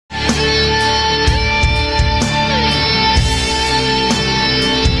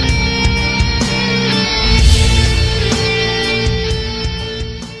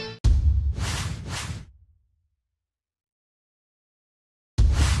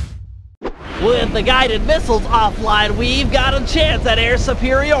With the guided missiles offline, we've got a chance at air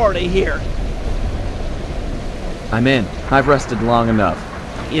superiority here. I'm in. I've rested long enough.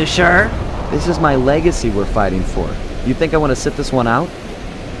 You sure? This is my legacy we're fighting for. You think I want to sit this one out?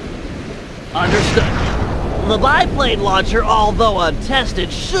 Understood. The biplane launcher, although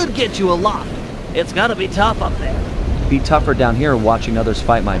untested, should get you aloft. It's gonna be tough up there. Be tougher down here watching others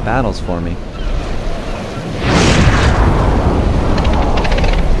fight my battles for me.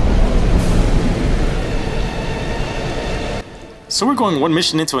 So we're going one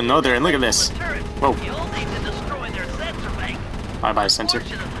mission into another, and look at this. Whoa. Bye-bye, sensor.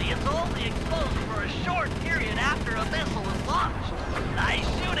 Fortunately, it's only exposed for a short period after a missile is launched. Nice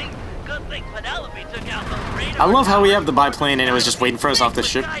shooting. Good thing Penelope took out those radar. I love how we have the biplane and it was just waiting for us off the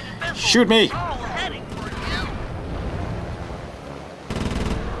ship. Shoot me!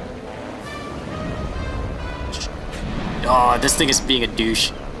 Oh, this thing is being a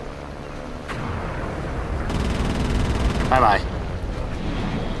douche. Bye-bye.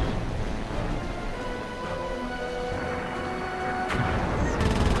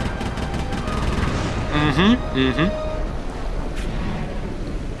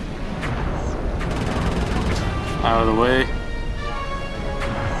 Out of the way.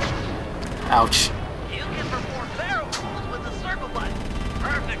 Ouch. You can perform barrel rolls with the circle button.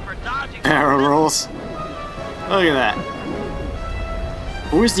 Perfect for dodging. Barrel rolls. Look at that.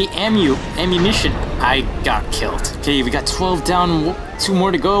 Where's the ammunition? I got killed. Okay, we got 12 down, 2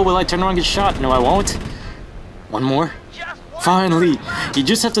 more to go. Will I turn around and get shot? No, I won't. One more. Finally. You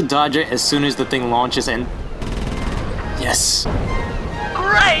just have to dodge it as soon as the thing launches and... Yes.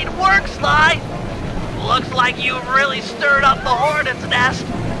 Great work, Sly! Looks like you've really stirred up the hornet's nest.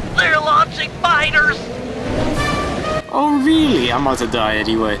 They're launching fighters! Oh, really? I'm about to die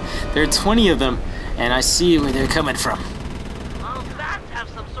anyway. There are 20 of them, and I see where they're coming from. Those bats have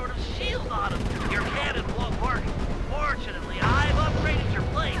some sort of shield on them. Your cannon won't work. Fortunately, I've upgraded your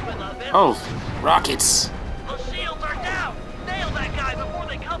plane with a bit. Oh, rockets. The shields are down! Nail that guy before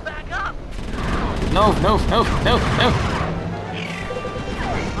they come back up! No, no, no, no, no.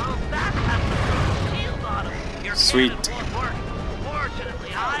 Those bats have some sort of shield on them. Your Sweet. cannon won't work.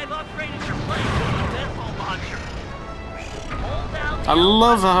 Fortunately, I've upgraded your plane with a missile launcher. Hold down the I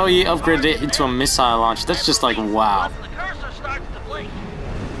love how he upgraded it into a missile launch. That's just like, wow. Once the cursor starts to blink.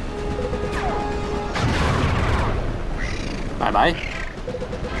 Bye-bye.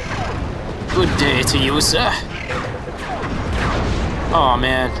 Good day to you, sir. Oh,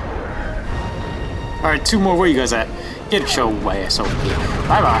 man. Alright, 2 more. Where you guys at? Get your ass over here.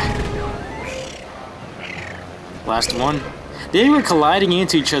 Bye-bye. Last one. They were colliding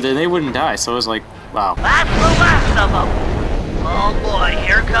into each other and they wouldn't die, so it was like, wow. That's the last of them. Oh boy,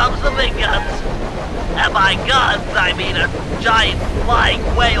 here comes the big guns. And by guns, I mean a giant flying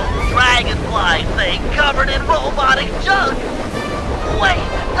whale dragonfly thing covered in robotic junk. Wait,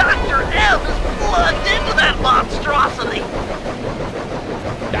 Dr. M is plugged into that monstrosity.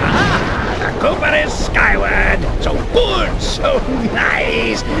 Ah, the Cooper is skyward. So good, so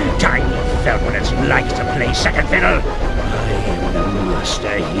nice. Tiny felt what it's like to play second fiddle. I am the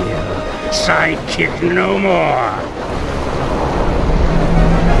master here. Sidekick no more.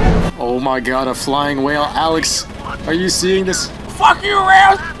 Oh my god, a flying whale. Alex, are you seeing this? Fuck you,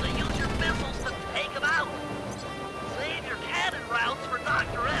 Rail. Use your missiles to take him out. Save your cannon rounds for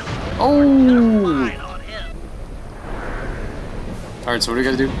Dr. M. Oh. Fine on him. Alright, so what do we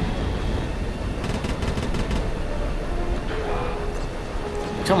gotta do?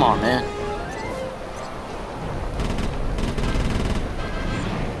 Come on, man.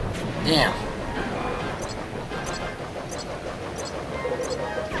 Damn.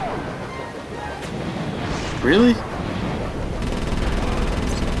 Really?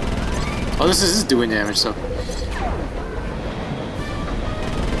 Oh, this is doing damage, so.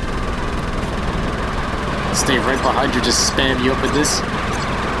 Stay right behind you, just spam you up with this.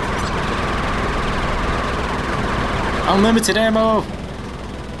 Unlimited ammo!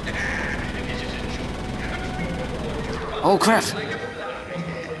 Oh crap!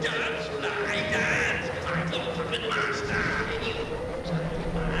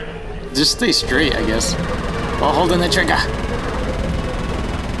 Just stay straight, I guess, while holding the trigger.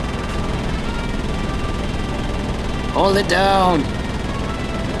 Hold it down!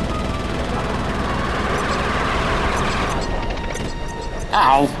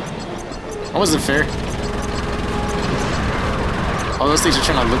 Ow! That wasn't fair. Oh, those things are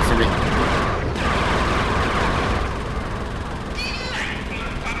trying to look for me.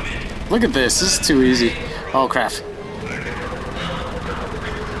 Look at this. This is too easy. Oh, crap.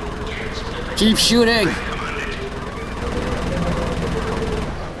 Keep shooting!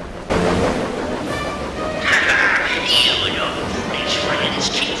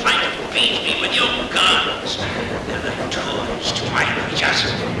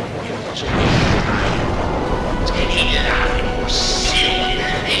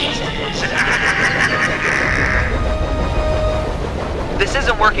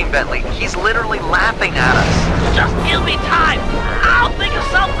 working, Bentley. He's literally laughing at us. Just give me time. I'll think of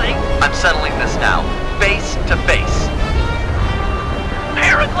something. I'm settling this now. Face to face.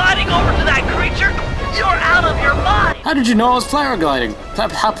 Paragliding over to that creature? You're out of your mind. How did you know I was paragliding?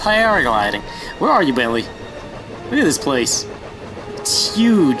 Paragliding. Where are you, Bentley? Look at this place. It's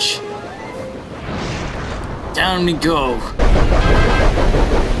huge. Down we go.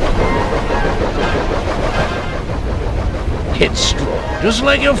 Headstrong, just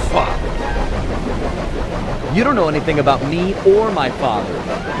like your father. You don't know anything about me or my father.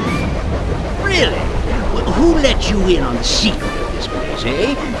 Really? Well, who let you in on the secret of this place,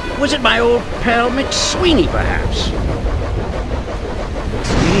 eh? Was it my old pal McSweeney, perhaps?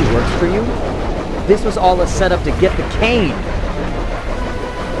 He works for you? This was all a setup to get the cane.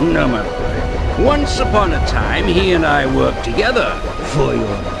 No, my boy. Once upon a time, he and I worked together for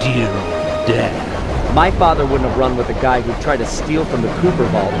your dear old dad. My father wouldn't have run with a guy who tried to steal from the Cooper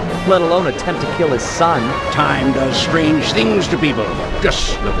Vault, let alone attempt to kill his son. Time does strange things to people.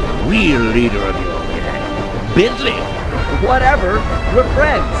 Just look at the real leader of your gang, Bentley. Whatever. We're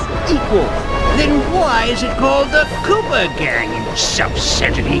friends. Equals. Then why is it called the Cooper Gang, you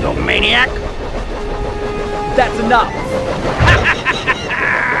self-centered egomaniac? That's enough.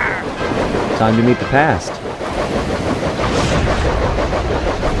 Time to meet the past.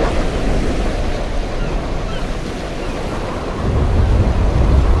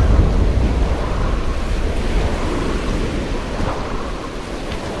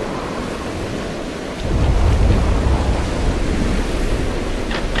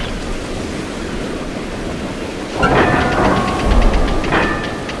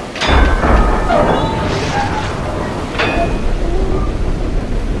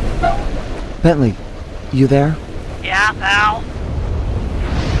 Bentley, you there? Yeah, pal?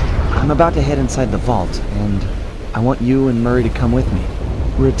 I'm about to head inside the vault, and I want you and Murray to come with me.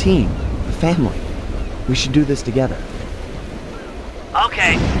 We're a team, a family. We should do this together.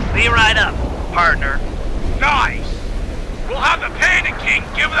 Okay, be right up, partner. Nice! We'll have the Panda King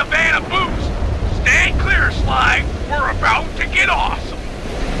give the van a boost. Stand clear, Sly. We're about to get awesome.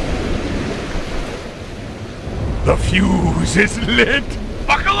 The fuse is lit.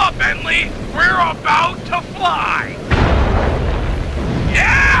 Buckle up, Bentley. We're about to fly.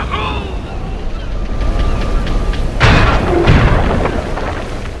 Yahoo!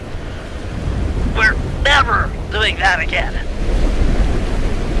 We're never doing that again.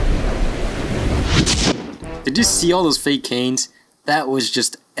 Did you see all those fake canes? That was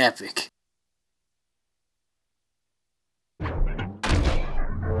just epic.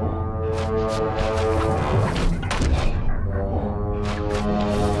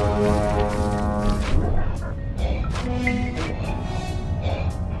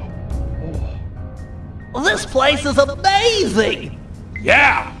 This place is amazing!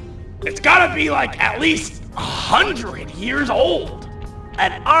 Yeah! It's gotta be like at least 100 years old.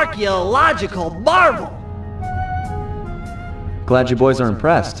 An archaeological marvel! Glad you boys are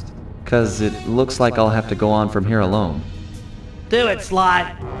impressed, 'cause it looks like I'll have to go on from here alone. Do it,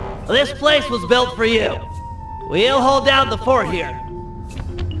 Sly. This place was built for you. We'll hold down the fort here.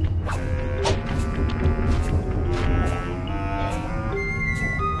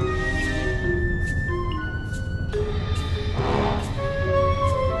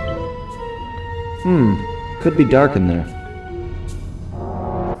 Could be dark in there.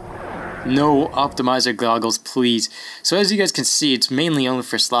 No optimizer goggles, please. So as you guys can see, it's mainly only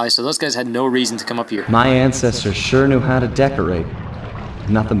for Sly, so those guys had no reason to come up here. My ancestors sure knew how to decorate.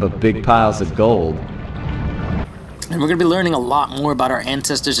 Nothing but big piles of gold. And we're gonna be learning a lot more about our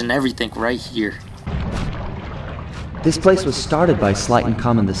ancestors and everything right here. This place was started by Slyton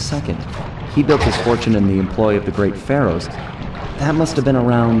Common II. He built his fortune in the employ of the great pharaohs. That must have been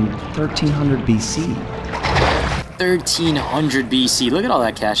around 1300 BC. 1300 BC. Look at all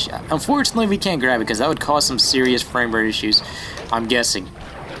that cash. Unfortunately, we can't grab it because that would cause some serious frame rate issues, I'm guessing.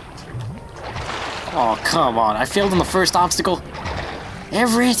 Oh, come on. I failed on the first obstacle.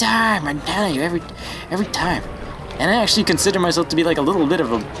 Every time. I'm telling you, every time. And I actually consider myself to be like a little bit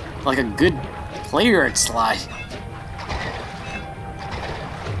of a good player at Sly.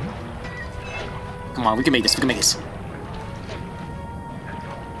 Come on, we can make this. We can make this.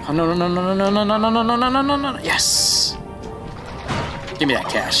 Oh, no, no, no, no, no, no, no, no, no, no, no, no, no, no, no. Yes! Give me that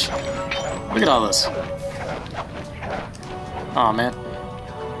cash. Look at all this. Oh man.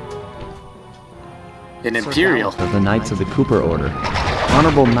 An Imperial. Of the Knights of the Cooper Order.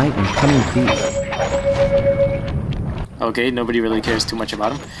 Honorable Knight and Cunning Thief. Okay, nobody really cares too much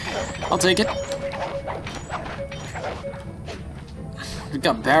about him. I'll take it. We've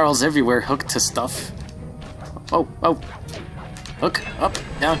got barrels everywhere hooked to stuff. Oh, oh. Hook, up,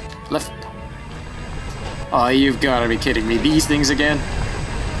 down, left. Oh, you've gotta be kidding me. These things again?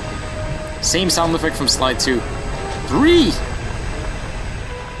 Same sound effect from slide 2. 3!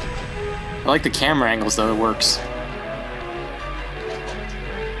 I like the camera angles though, it works.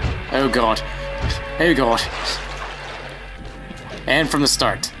 Oh god. Oh god. And from the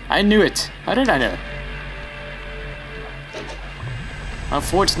start. I knew it. How did I know?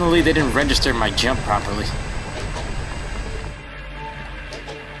 Unfortunately, they didn't register my jump properly.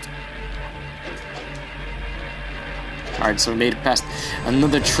 Alright, so we made it past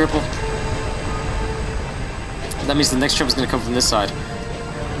another triple. That means the next trip is going to come from this side.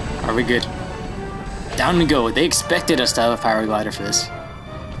 Are we good? Down we go. They expected us to have a paraglider for this.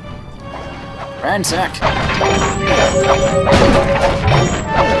 Ransack!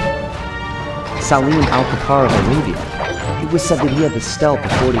 Salim Al-Qafar of Arabia. It was said that he had the stealth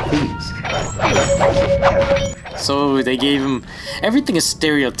of 40 thieves. So they gave him... Everything is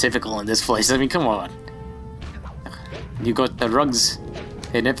stereotypical in this place. I mean, come on. You got the rugs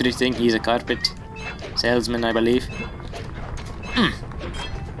and everything. He's a carpet salesman, I believe.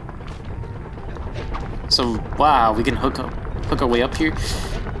 So, wow, we can hook our way up here?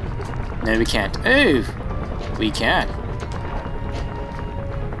 No, we can't. Oh! We can.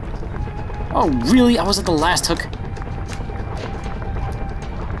 Oh, really? I was at the last hook.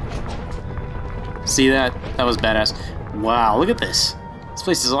 See that? That was badass. Wow, look at this. This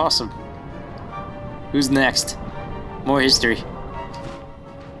place is awesome. Who's next? More history.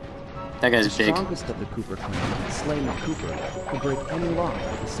 That guy's big. The strongest of the Cooper clan, slaying the Cooper, could break any lock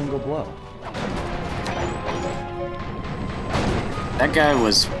with a single blow. That guy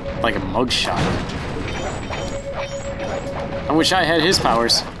was like a mugshot. I wish I had his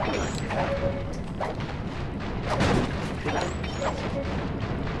powers.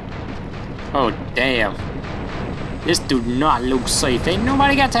 Oh, damn. This do not look safe. Ain't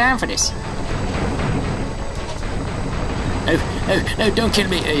nobody got time for this. Oh, oh, no, don't kill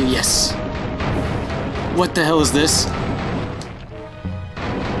me. Oh, yes. What the hell is this?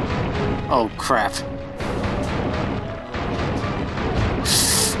 Oh, crap.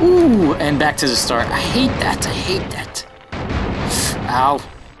 Ooh, and back to the start. I hate that. I hate that. Ow.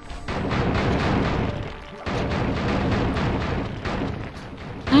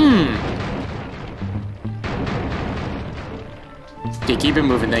 Okay, keep it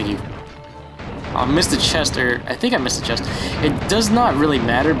moving, thank you. I missed the chest, or I think I missed the chest. It does not really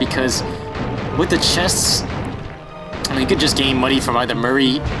matter because with the chests, I mean, you could just gain money from either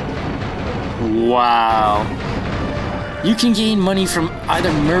Murray. Wow. You can gain money from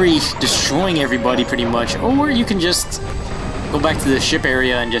either Murray destroying everybody pretty much, or you can just go back to the ship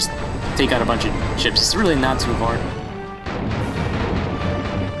area and just take out a bunch of ships. It's really not too hard.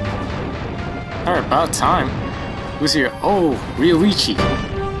 Alright, about time. Who's here? Oh, Ryoichi.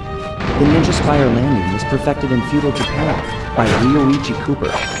 The Ninja Spire landing was perfected in feudal Japan by Ryoichi Cooper.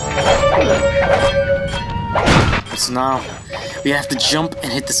 So now we have to jump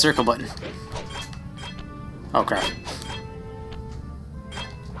and hit the circle button. Oh crap.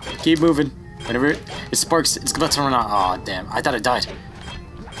 Keep moving. Whenever it sparks, it's about to run out. Aw, oh, damn. I thought it died.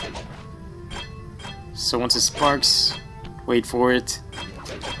 So once it sparks, wait for it.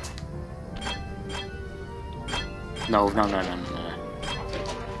 No. Look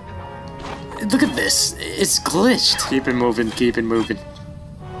at this. It's glitched. Keep it moving. Keep it moving.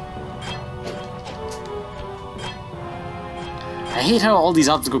 I hate how all these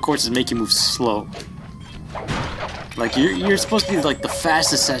obstacle courses make you move slow. Like, you're supposed to be like the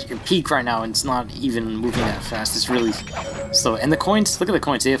fastest at your peak right now, and it's not even moving that fast. It's really slow. And the coins, look at the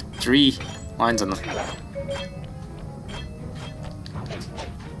coins. They have 3 lines on them.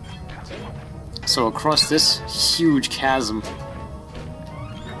 So across this huge chasm.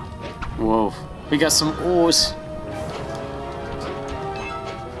 Whoa. We got some ores.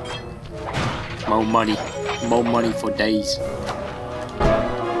 More money. More money for days.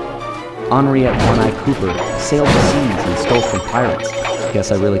 Henriette One-Eye Cooper sailed the seas and stole from pirates.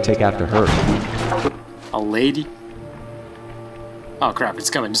 Guess I really take after her. A lady? Oh crap, it's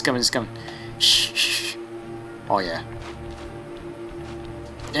coming, it's coming, it's coming. Shh, shh. Oh yeah.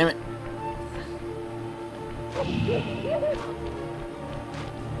 Damn it.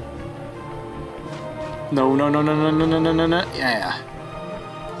 No. Yeah.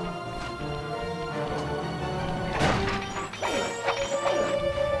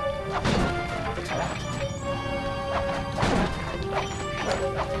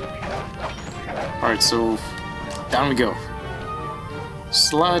 Alright, so down we go.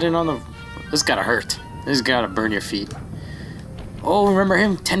 Sliding on the... This gotta hurt. This gotta burn your feet. Oh, remember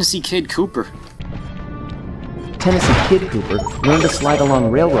him? Tennessee Kid Cooper. Tennessee Kid Cooper learned to slide along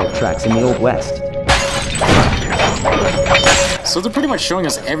railroad tracks in the Old West. So they're pretty much showing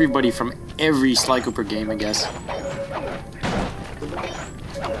us everybody from every Sly Cooper game, I guess.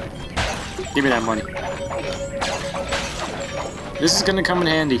 Give me that money. This is gonna come in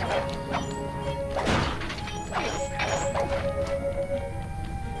handy.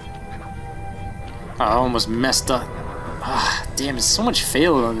 I almost messed up. Ah, damn, there's so much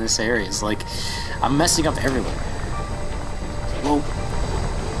fail in this area. It's like, I'm messing up everywhere. Whoa.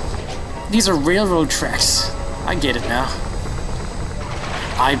 These are railroad tracks. I get it now.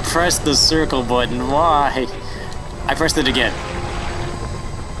 I pressed the circle button. Why? I pressed it again.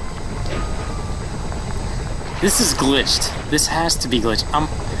 This is glitched. This has to be glitched. I'm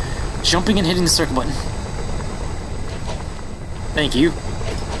jumping and hitting the circle button. Thank you.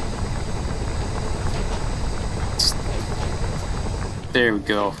 There we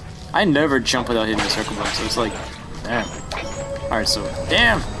go. I never jump without hitting the circle button, so it's like, damn. Alright, so,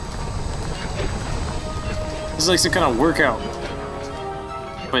 damn! This is like some kind of workout.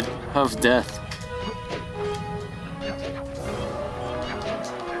 But of death.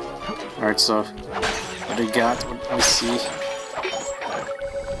 Alright, so, what do we got? What do we see?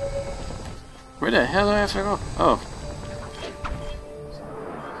 Where the hell do I have to go? Oh.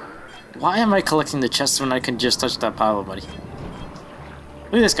 Why am I collecting the chests when I can just touch that pile of money?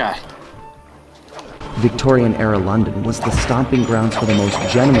 Look at this guy. Victorian-era London was the stomping grounds for the most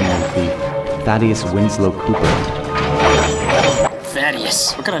gentlemanly thief, Thaddeus Winslow Cooper.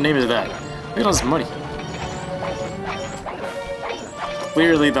 Thaddeus. What kind of name is that? Look at all this money.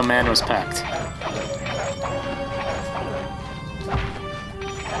 Clearly the man was packed.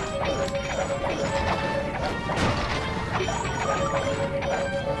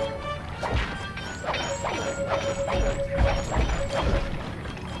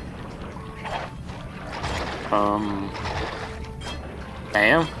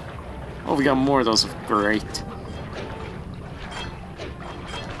 Bam. Oh, we got more of those. Great.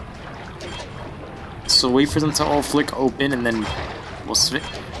 So wait for them to all flick open, and then we'll swing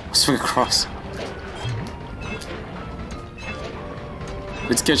across.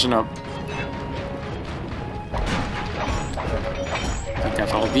 It's catching up. I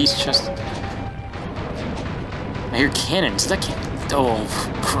got all these chests. I hear cannons. That cannon. Oh,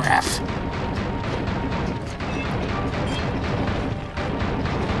 crap.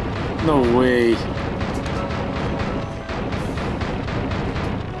 No way.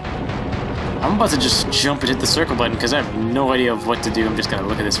 I'm about to just jump and hit the circle button because I have no idea of what to do. I'm just gonna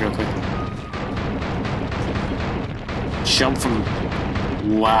look at this real quick. Jump from...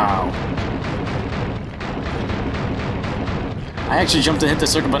 Wow. I actually jumped and hit the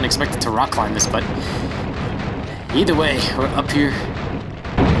circle button expected to rock climb this, but... Either way, we're up here.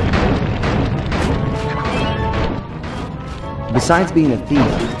 Besides being a thief,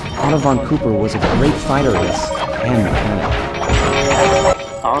 Otto von Cooper was a great fighter and mechanic.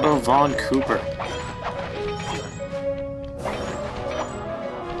 Otto von Cooper.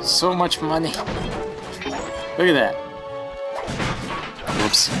 So much money. Look at that.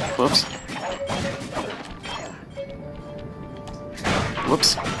 Whoops. Whoops.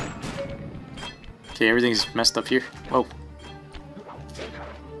 Whoops. Okay, everything's messed up here. Whoa.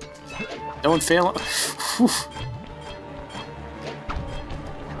 Don't fail. Whew.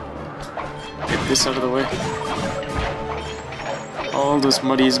 Get this out of the way. All this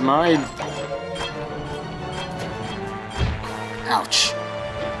money is mine. Ouch.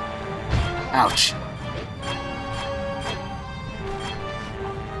 Ouch.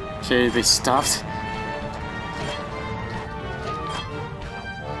 Okay, they stopped.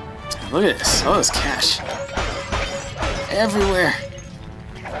 Look at this. All this cash. Everywhere.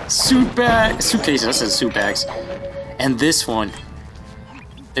 Suitcases. That says suit bags. And this one.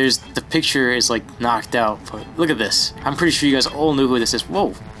 There's the picture is like knocked out, but look at this. I'm pretty sure you guys all knew who this is.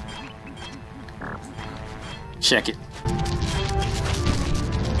 Whoa. Check it.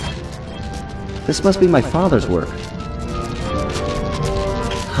 This must be my father's work.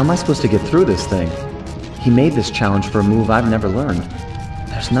 How am I supposed to get through this thing? He made this challenge for a move I've never learned.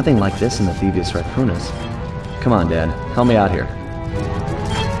 There's nothing like this in the Thieves Raccoonus. Come on, Dad. Help me out here.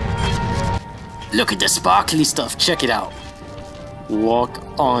 Look at the sparkly stuff. Check it out. Walk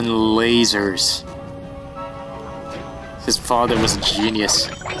on lasers. His father was a genius.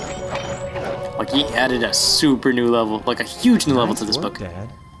 Like, he added a super new level, like a huge new level to this book. Dad.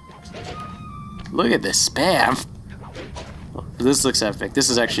 Look at this spam. This looks epic. This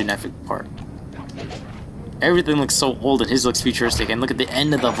is actually an epic part. Everything looks so old and his looks futuristic. And look at the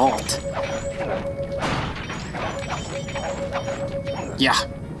end of the vault. Yeah.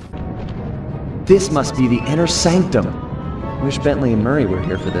 This must be the inner sanctum. Wish Bentley and Murray were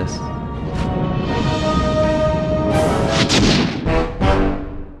here for this.